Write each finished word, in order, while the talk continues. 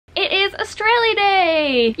is Australia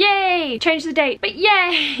Day! Yay! Change the date, but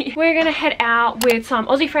yay! We're gonna head out with some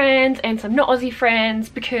Aussie friends and some not Aussie friends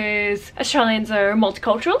because Australians are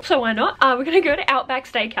multicultural, so why not? We're gonna go to Outback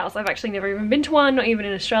Steakhouse. I've actually never even been to one, not even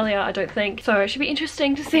in Australia, I don't think. So it should be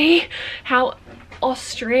interesting to see how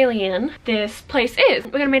Australian this place is.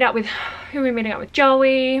 We're gonna meet up with, who are we meeting up with?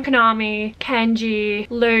 Joey, Konami, Kenji,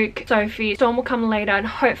 Luke, Sophie. Storm will come later, and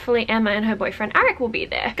hopefully Emma and her boyfriend Eric will be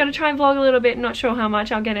there. Gonna try and vlog a little bit, not sure how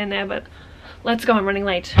much I'll get in there, but let's go, I'm running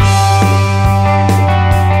late.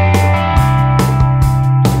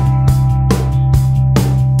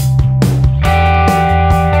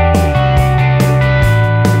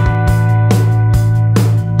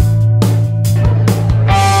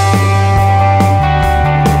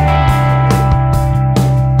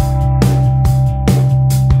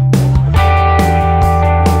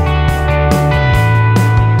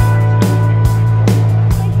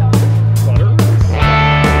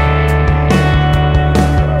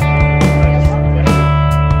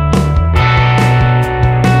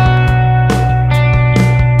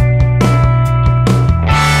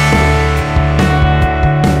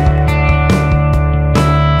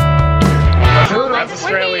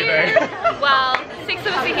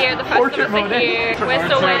 We're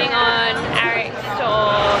still waiting on Eric,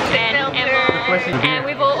 Storm, and Emma, and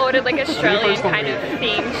we've all ordered like Australian kind of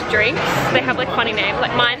themed drinks. They have like funny names,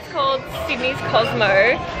 like mine's called Sydney's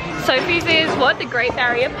Cosmo, Sophie's is what? The Great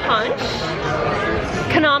Barrier Punch,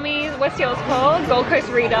 Konami's, what's yours called? Gold Coast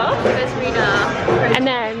Rita. And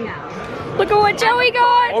then, look at what Joey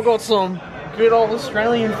got! I got some good old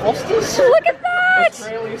Australian Fosters. Look at that!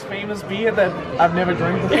 Australia's famous beer that I've never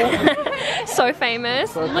drank before. So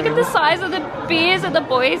famous. Look at the size of the beers that the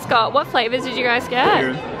boys got. What flavors did you guys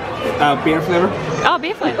get? Beer flavor. Oh,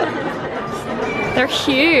 beer flavor. They're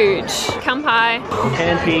huge. Kampai.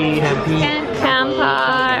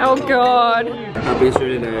 Kampai. Oh god. It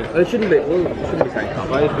shouldn't be saying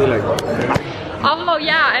kampai. It'd be like. Oh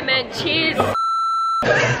yeah, I meant cheers.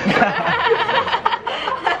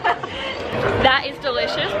 That is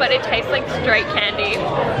delicious, but it tastes like straight candy.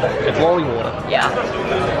 It's lolly water. Yeah.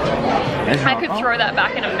 I could throw that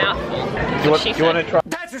back in a mouthful. Do you want to try?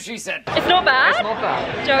 That's what she said. It's not bad? It's not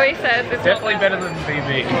bad. Joey says it's definitely not bad. better than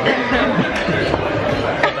BB.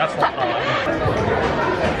 That's not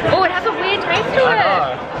bad. Oh, it has a weird taste to it.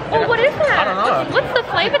 Oh, what is that? I don't know. What's the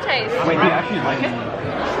flavor taste? Wait, do you actually like it?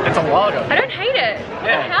 It's a lager. I don't hate it. What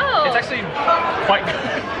the hell? It's actually quite good.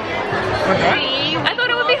 See? I thought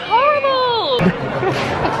it would be horrible.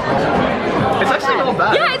 It's actually not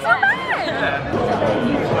bad. Yeah, it's not bad.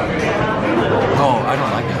 Oh, I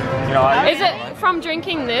don't like it. You know, Is it from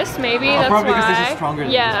drinking this? Maybe that's probably why. because this is stronger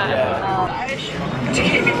than yeah. To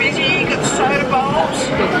keep me busy, got soda bowls,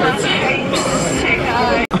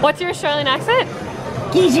 heaps. What's your Australian accent?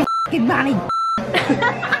 Here's your f***ing money.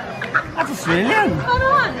 That's Australian. Hold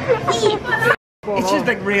on. It's just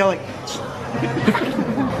like real like.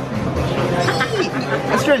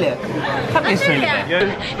 Australia. Happy Australia Day.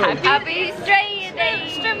 Happy Australia Day.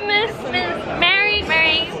 Merry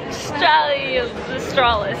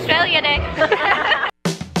Australia Day.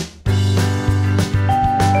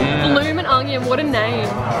 Bloom and onion, what a name.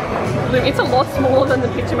 Bloom, it's a lot smaller than the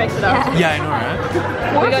picture makes it up. Yeah, I know,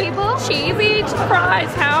 right? We got cheesy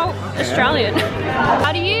fries, how Australian.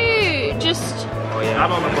 How do you just... Oh yeah,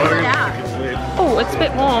 I'm on the boat. Oh, it's a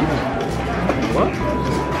bit warm. What?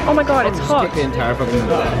 Oh my god, it's hot. Stick the entire fucking.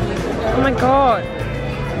 Oh my god.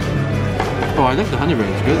 Oh, I love the honey bread.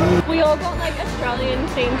 It's good. We all got like Australian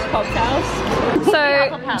themed cocktails. So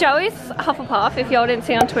Joey's Hufflepuff, if y'all didn't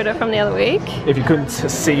see on Twitter from the other week. If you couldn't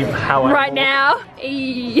see how I Right now,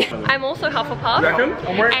 I'm also Hufflepuff.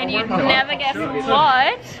 And you'd never guess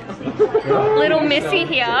what? Little Missy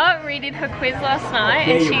here redid her quiz last night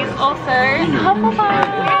and she's also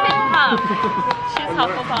Hufflepuff. She's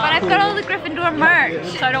Hufflepuff. But I've got all the Gryffindor merch.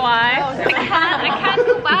 So do I. I can't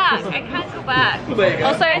go back. I can't go back.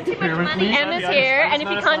 Also, Emma's here, and if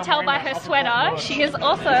you can't tell by her sweater, she is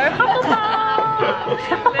also Hufflepuff.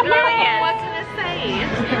 Literally, what can I say?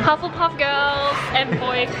 Hufflepuff girls and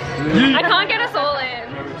boys. I can't get us all in.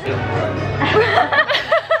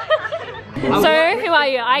 So, who are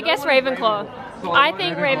you? I guess Ravenclaw. I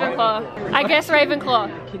think Ravenclaw. I guess Ravenclaw.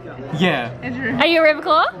 Yeah. Are you a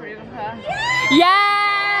Ravenclaw?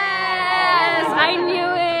 Yes! I knew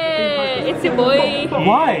it! It's your boy.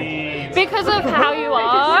 Why? Because of how you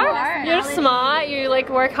are. You're smart, you like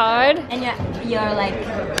work hard. And you're like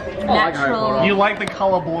natural. You like the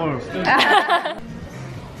color blue.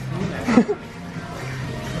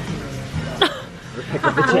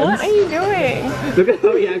 What are you doing? Look at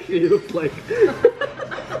how he actually looks like.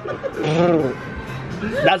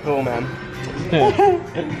 That's cool, man.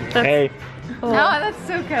 Hey. Oh, that's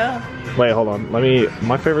so cool. Wait, hold on. Let me.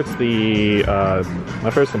 My favorite's the. My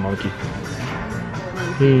favorite's the monkey.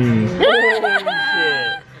 Hmm.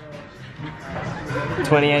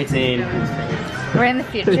 2018. We're in the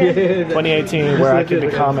future. 2018, where I can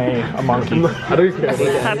become a monkey.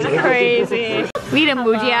 That's crazy. We had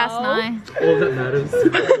emoji ass now. All that matters.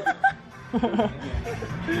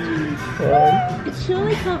 It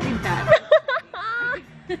surely can't be bad.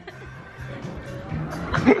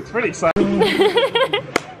 It's pretty exciting.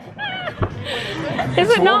 Is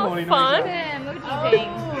it not fun? Emoji thing.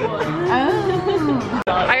 Oh.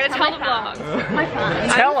 I gotta tell the vlog. My phone.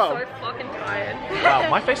 Tell I'm him. so fucking tired. Wow,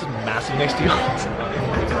 my face is massive next to yours.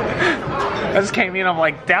 I just came in, I'm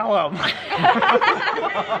like, tell him.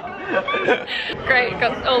 Great,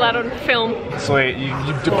 got all that on film. Sweet, you're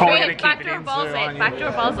probably gonna keep it Backdoor in balls too, it, aren't you?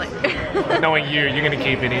 backdoor balls it. Knowing you're gonna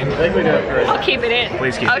keep it in. I'll keep it in.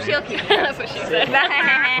 Please keep Oh, it in. she'll keep it. That's what she said.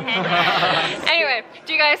 Anyway,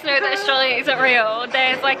 do you guys know that Australia isn't real?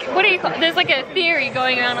 There's like, what do you call? There's like a theory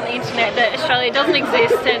going around on the internet that Australia doesn't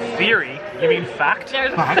exist, and Theory? You mean fact?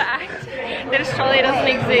 there's a fact that Australia doesn't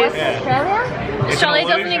exist. Australia? Australia It's an doesn't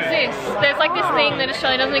illusion. exist. There's like this thing that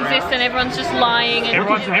Australia doesn't exist, and everyone's just lying. And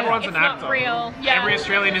Everyone's an it's actor. not real. Yeah. Every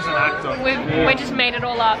Australian is an actor. We just made it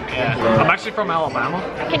all up. Yeah. I'm actually from Alabama.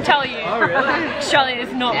 I can tell you, Australia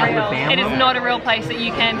is not real. It is not a real place that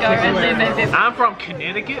you can go and live and visit. I'm from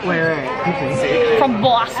Connecticut. From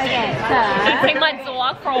Boston. Okay, Take my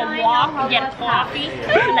dog for a walk and get a coffee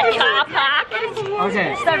in the car park.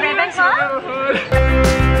 Okay. so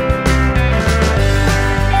Rebecca?